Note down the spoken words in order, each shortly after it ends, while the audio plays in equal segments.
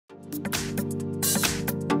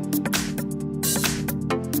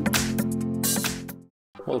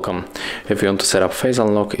Welcome. If you want to set up face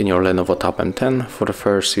unlock in your LENOVO Tab M10, for the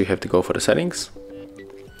first you have to go for the settings.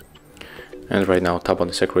 And right now tap on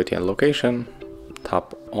the security and location,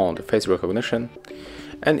 tap on the face recognition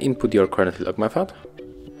and input your currently logged method.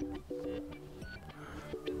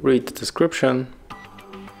 Read the description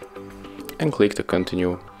and click to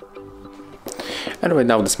continue. And right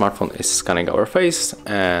now the smartphone is scanning our face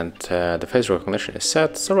and the face recognition is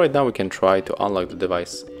set. So right now we can try to unlock the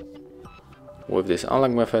device with this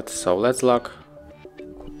unlock method. So let's lock.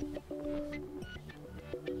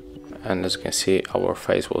 And as you can see, our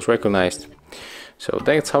face was recognized. So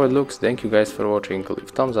that's how it looks. Thank you guys for watching.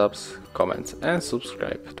 Leave thumbs ups, comments and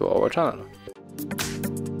subscribe to our channel.